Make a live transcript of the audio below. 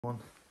One.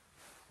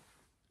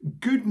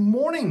 Good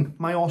morning,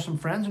 my awesome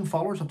friends and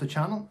followers of the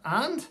channel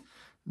and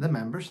the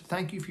members.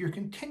 Thank you for your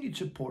continued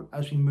support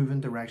as we move in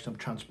the direction of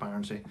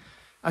transparency.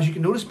 As you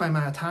can notice by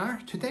my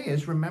attire, today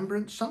is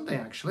Remembrance Sunday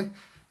actually.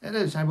 It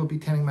is. I will be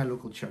attending my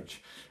local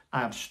church. I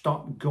have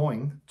stopped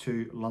going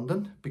to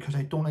London because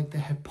I don't like the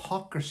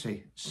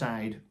hypocrisy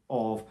side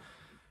of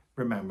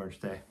Remembrance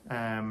Day.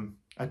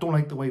 I don't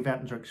like the way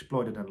veterans are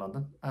exploited in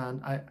London,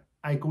 and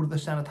I go to the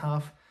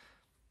cenotaph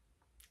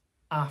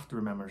after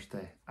Remembrance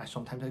Day.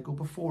 Sometimes I go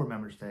before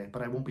Remembrance Day,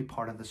 but I won't be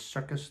part of the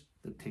circus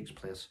that takes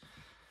place.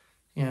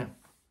 Yeah,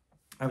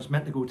 I was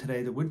meant to go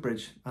today to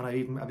Woodbridge, and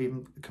I've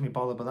even can be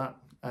bothered by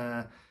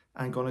that.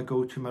 I'm gonna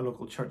go to my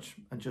local church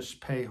and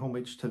just pay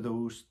homage to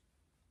those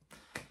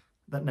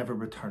that never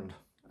returned.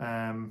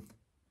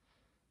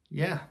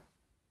 Yeah,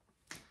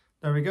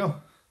 there we go.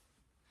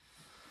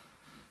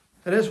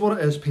 It is what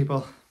it is,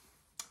 people.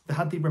 They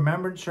had the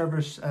remembrance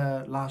service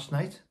last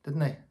night,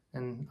 didn't they,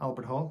 in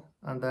Albert Hall,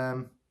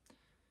 and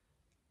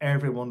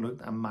everyone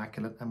looked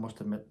immaculate. I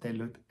must admit, they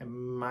looked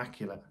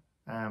immaculate.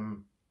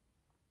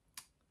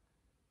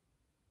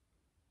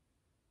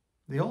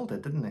 They all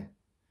did, didn't they?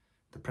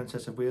 The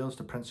Princess of Wales,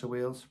 the Prince of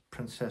Wales,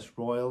 Princess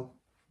Royal,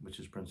 which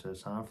is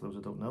Princess Anne for those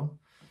who don't know,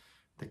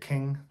 the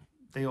King,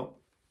 they all,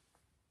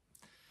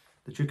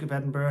 the Duke of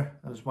Edinburgh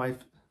and his wife,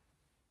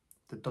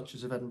 the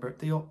Duchess of Edinburgh,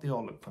 they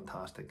all looked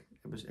fantastic.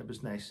 It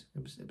was nice.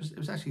 It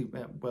was actually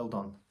well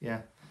done.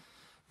 Yeah,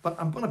 but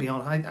I'm gonna be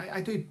honest.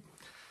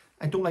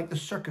 I don't like the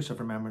circus of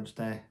Remembrance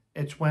Day.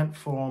 It's went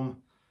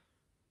from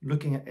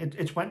looking at it.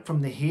 It's went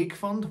from the Hague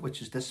Fund,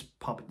 which is this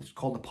pop. It's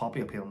called the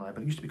Poppy Appeal now,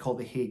 but it used to be called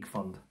the Hague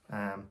Fund.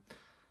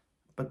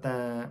 But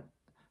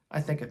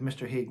I think if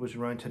Mr. Hague was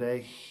around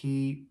today,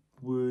 he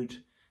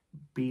would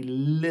be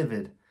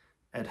livid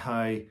at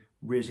how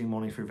raising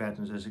money for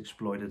veterans is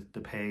exploited to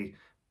pay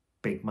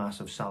big,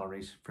 massive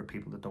salaries for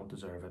people that don't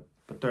deserve it.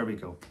 But there we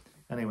go.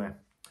 Anyway,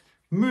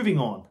 moving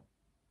on.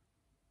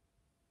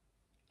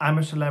 I'm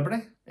a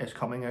Celebrity is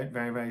coming out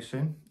very, very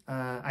soon.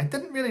 I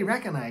didn't really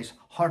recognise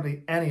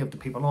hardly any of the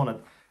people on it.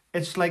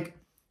 It's like,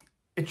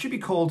 it should be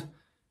called,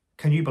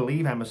 Can You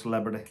Believe I'm a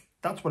Celebrity?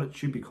 That's what it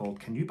should be called.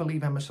 Can you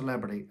believe I'm a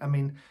celebrity? I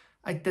mean,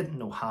 I didn't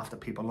know half the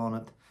people on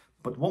it,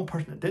 but one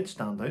person that did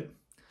stand out,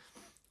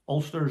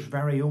 Ulster's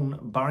very own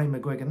Barry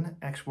McGuigan,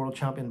 ex-world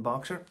champion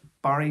boxer.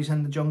 Barry's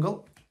in the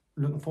jungle.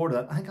 Looking forward to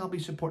that. I think I'll be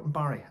supporting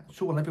Barry.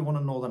 So will everyone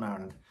in Northern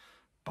Ireland.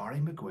 Barry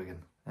McGuigan,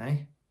 eh?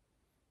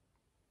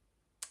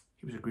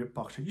 He was a great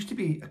boxer. Used to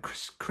be a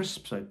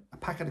crisps out, a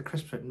packet of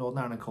crisps out in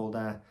Northern Ireland called,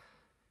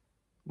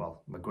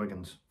 well,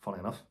 McGuigan's, funny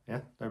enough. Yeah,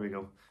 there we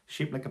go.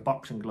 Shaped like a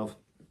boxing glove.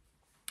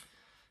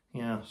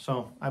 Yeah,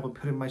 so I will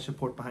put in my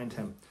support behind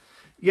him.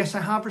 Yes,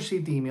 I have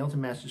received emails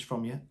and messages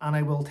from you, and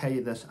I will tell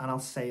you this, and I'll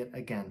say it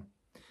again.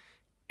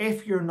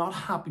 If you're not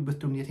happy with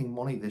donating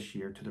money this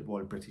year to the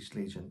Royal British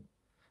Legion,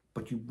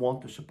 but you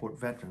want to support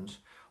veterans,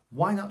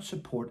 why not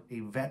support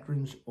a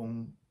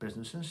veterans-owned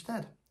business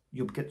instead?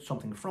 You'll get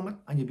something from it,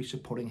 and you'll be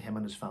supporting him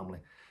and his family.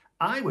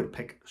 I would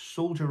pick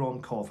Soldier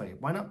On Coffee.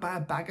 Why not buy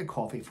a bag of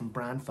coffee from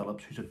Brian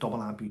Phillips, who's a double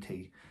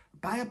amputee?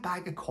 Buy a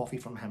bag of coffee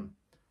from him.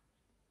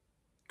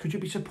 Could you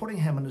be supporting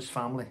him and his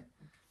family?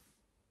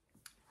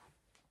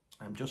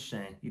 I'm just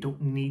saying, you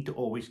don't need to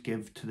always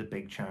give to the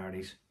big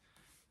charities.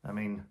 I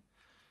mean,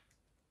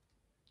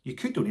 you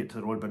could donate to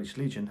the Royal British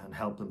Legion and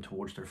help them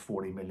towards their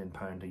 £40 million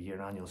a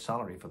year annual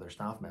salary for their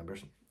staff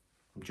members.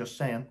 I'm just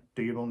saying,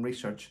 do your own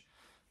research.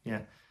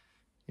 Yeah.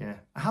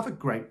 I have a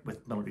gripe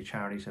with military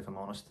charities, if I'm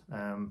honest.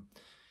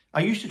 I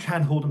used to try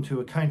and hold them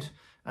to account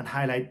and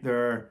highlight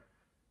their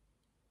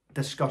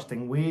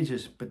disgusting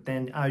wages, but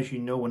then, as you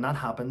know, when that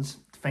happens,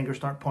 fingers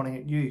start pointing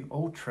at you.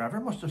 Oh,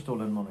 Trevor must have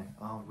stolen money.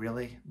 Oh,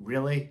 really?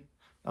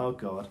 Oh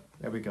God,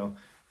 there we go.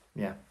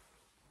 Yeah,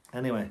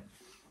 anyway,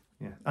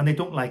 yeah, and they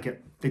don't like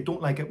it. They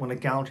don't like it when a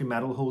gallantry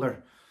medal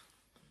holder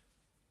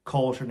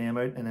calls her name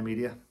out in the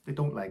media. They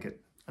don't like it,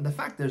 and the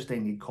fact is they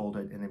need called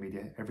out in the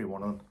media, every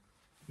one of them.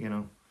 You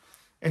know,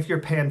 if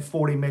you're paying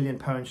 £40 million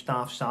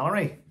staff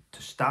salary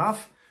to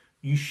staff,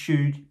 you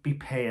should be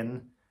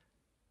paying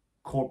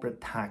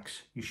corporate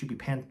tax. You should be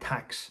paying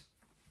tax,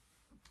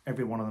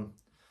 every one of them.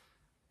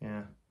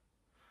 Yeah,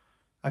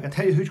 I can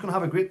tell you who's going to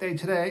have a great day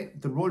today.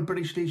 The Royal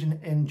British Legion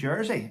in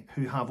Jersey,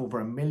 who have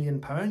over £1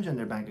 million in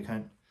their bank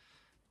account.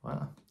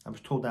 Well, I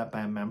was told that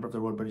by a member of the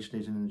Royal British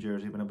Legion in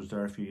Jersey when I was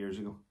there a few years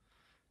ago.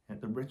 Yeah,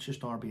 the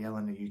richest RBL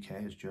in the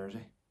UK is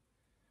Jersey.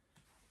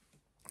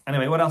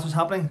 Anyway, what else is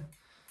happening?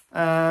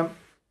 The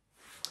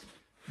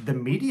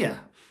media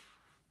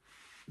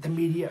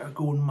are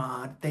going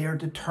mad. They are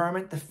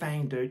determined to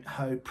find out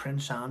how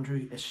Prince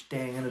Andrew is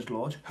staying in his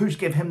lodge. Who's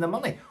giving him the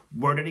money?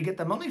 Where did he get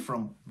the money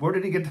from? Where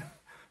did he get...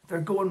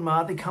 They're going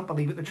mad. They can't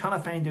believe it. They're trying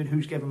to find out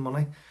who's giving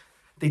money.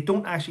 They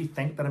don't actually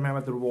think that a member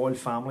of the royal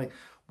family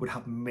would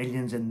have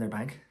millions in their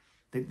bank.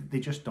 They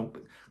just don't.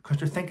 Because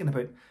they're thinking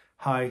about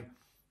how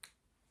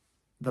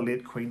the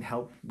late Queen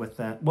helped with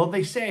that. Well,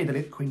 they say the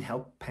late Queen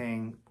helped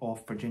paying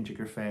off for Ginger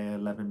Griffey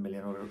 11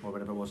 million or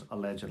whatever it was,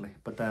 allegedly.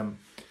 But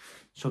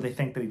so they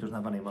think that he doesn't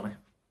have any money.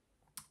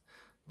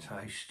 That's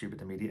how stupid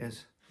the media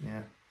is.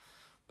 Yeah,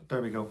 but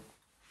there we go.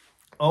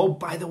 Oh,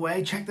 by the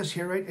way, check this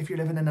here out. If you're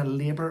living in a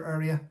Labour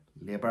area,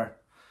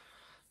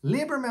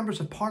 Labour members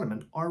of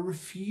Parliament are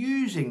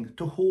refusing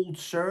to hold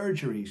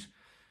surgeries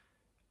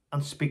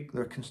and speak to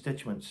their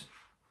constituents.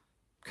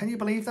 Can you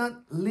believe that?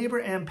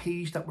 Labour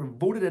MPs that were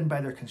voted in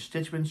by their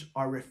constituents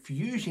are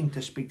refusing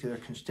to speak to their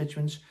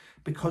constituents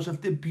because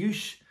of the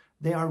abuse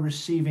they are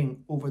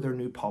receiving over their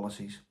new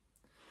policies.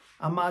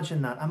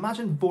 Imagine that.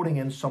 Imagine voting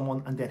in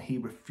someone and then he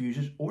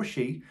refuses, or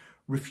she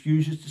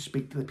refuses to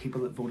speak to the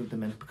people that voted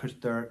them in because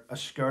they're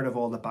scared of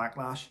all the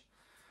backlash.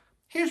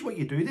 Here's what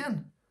you do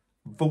then.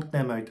 Vote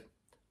them out.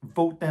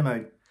 Vote them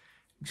out.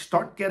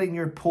 Start getting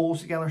your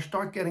polls together.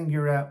 Start getting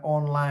your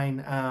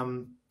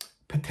online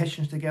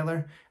petitions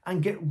together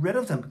and get rid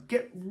of them.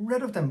 Get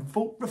rid of them.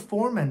 Vote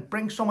reform in.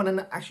 Bring someone in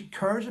that actually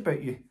cares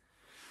about you.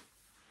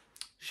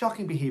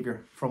 Shocking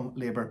behaviour from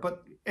Labour,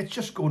 but it's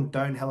just going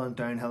downhill and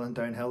downhill and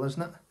downhill,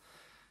 isn't it?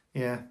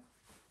 Yeah.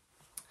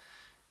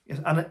 Yes,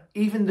 and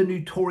even the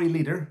new Tory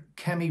leader,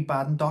 Kemi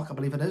Badenoch, I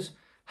believe it is,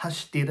 has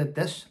stated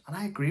this, and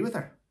I agree with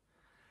her.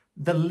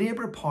 The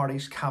Labour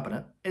Party's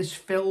cabinet is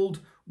filled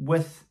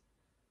with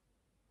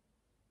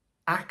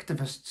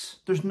activists.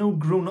 There's no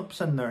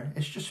grown-ups in there.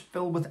 It's just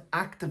filled with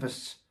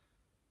activists.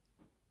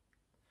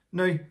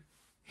 Now,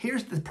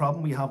 here's the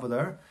problem we have with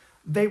her.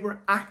 They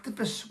were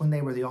activists when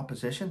they were the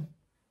opposition,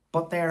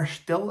 but they are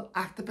still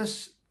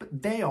activists.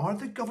 But they are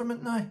the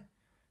government now.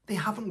 They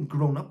haven't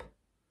grown up.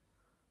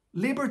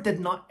 Labour did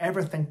not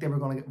ever think they were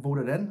going to get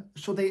voted in,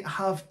 so they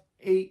have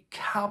a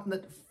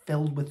cabinet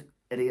filled with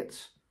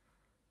idiots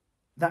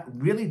that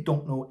really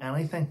don't know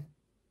anything.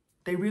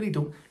 They really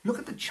don't. Look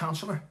at the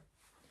Chancellor.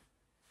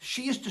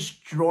 She is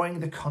destroying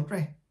the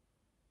country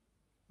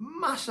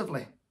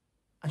massively,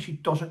 and she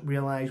doesn't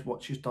realise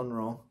what she's done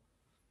wrong.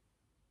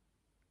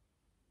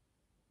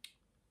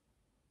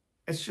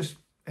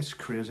 It's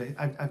crazy.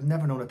 I've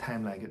never known a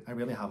time like it. I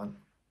really haven't.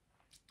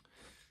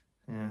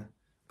 Yeah.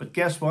 But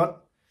guess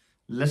what?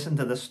 Listen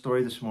to this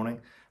story this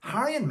morning.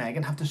 Harry and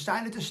Meghan have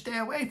decided to stay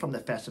away from the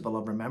Festival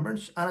of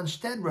Remembrance and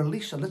instead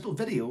release a little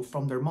video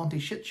from their Monty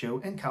Shit Show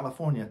in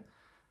California.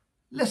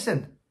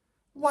 Listen,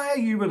 why are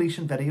you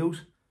releasing videos?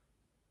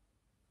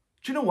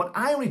 Do you know what?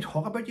 I only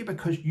talk about you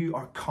because you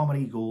are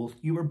comedy gold.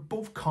 You are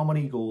both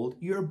comedy gold.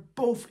 You're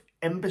both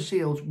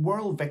imbeciles,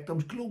 world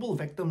victims, global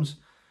victims.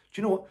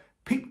 Do you know what?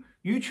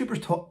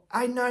 YouTubers talk.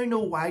 I now know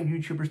why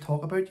YouTubers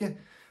talk about you.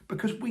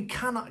 Because we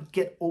cannot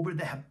get over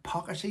the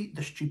hypocrisy,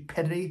 the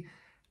stupidity,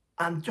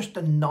 and just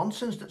the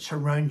nonsense that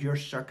surround your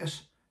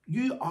circus.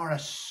 You are a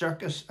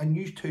circus, and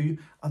you two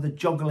are the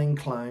juggling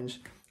clowns,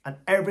 and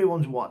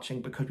everyone's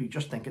watching because we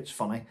just think it's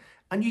funny.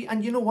 And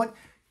you know what?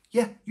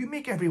 Yeah, you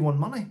make everyone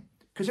money.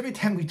 Because every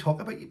time we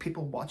talk about you,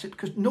 people watch it.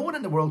 Because no one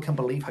in the world can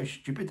believe how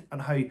stupid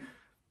and how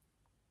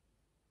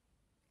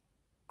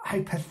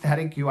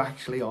pathetic you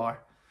actually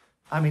are.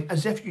 I mean,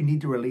 as if you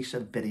need to release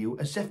a video,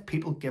 as if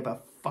people give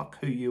a fuck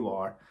who you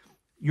are.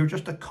 You're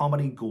just a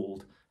comedy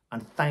gold.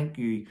 And thank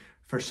you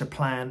for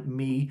supplying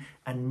me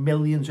and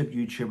millions of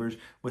YouTubers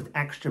with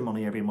extra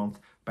money every month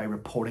by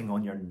reporting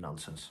on your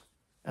nonsense.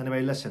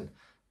 Anyway, listen,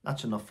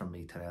 that's enough from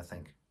me today, I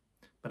think.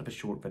 Bit of a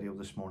short video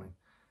this morning.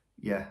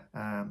 Yeah,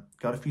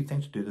 got a few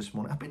things to do this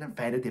morning. I've been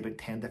invited to about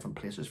 10 different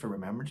places for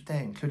Remembrance Day,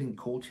 including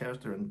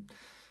Colchester and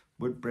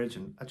Woodbridge,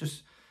 and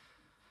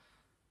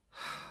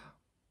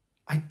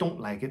I don't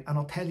like it, and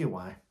I'll tell you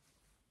why.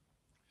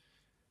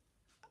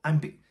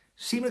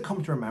 See, when it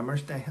comes to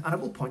Remembrance Day, and I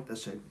will point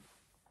this out,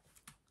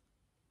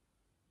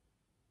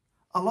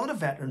 a lot of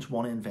veterans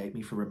want to invite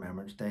me for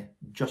Remembrance Day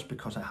just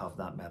because I have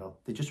that medal.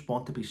 They just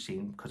want to be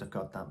seen because I've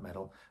got that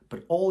medal.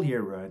 But all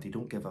year round, they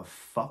don't give a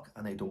fuck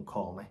and they don't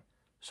call me.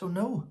 So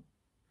no,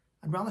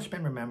 I'd rather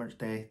spend Remembrance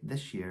Day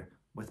this year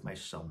with my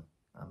son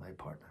and my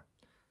partner.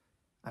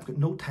 I've got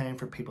no time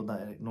for people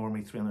that ignore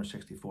me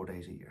 364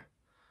 days a year.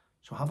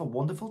 So have a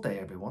wonderful day,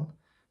 everyone.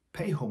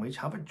 Pay homage,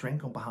 have a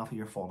drink on behalf of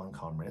your fallen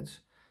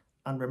comrades.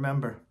 And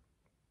remember,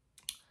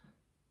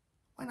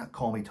 why not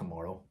call me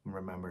tomorrow when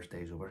Remembrance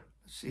Day's over?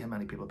 Let's see how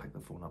many people pick the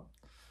phone up.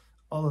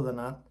 Other than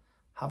that,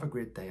 have a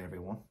great day,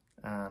 everyone.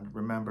 And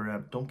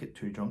remember, don't get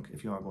too drunk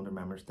if you are going to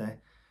Remembrance Day.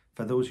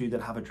 For those of you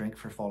that have a drink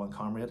for fallen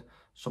comrade,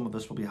 some of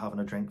us will be having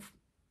a drink,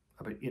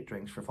 about 8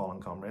 drinks for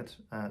fallen comrades.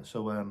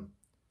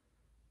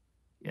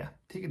 Yeah,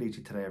 take it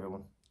easy today,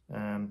 everyone.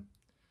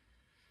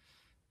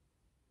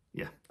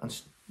 Yeah,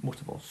 and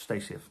most of all, stay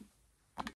safe.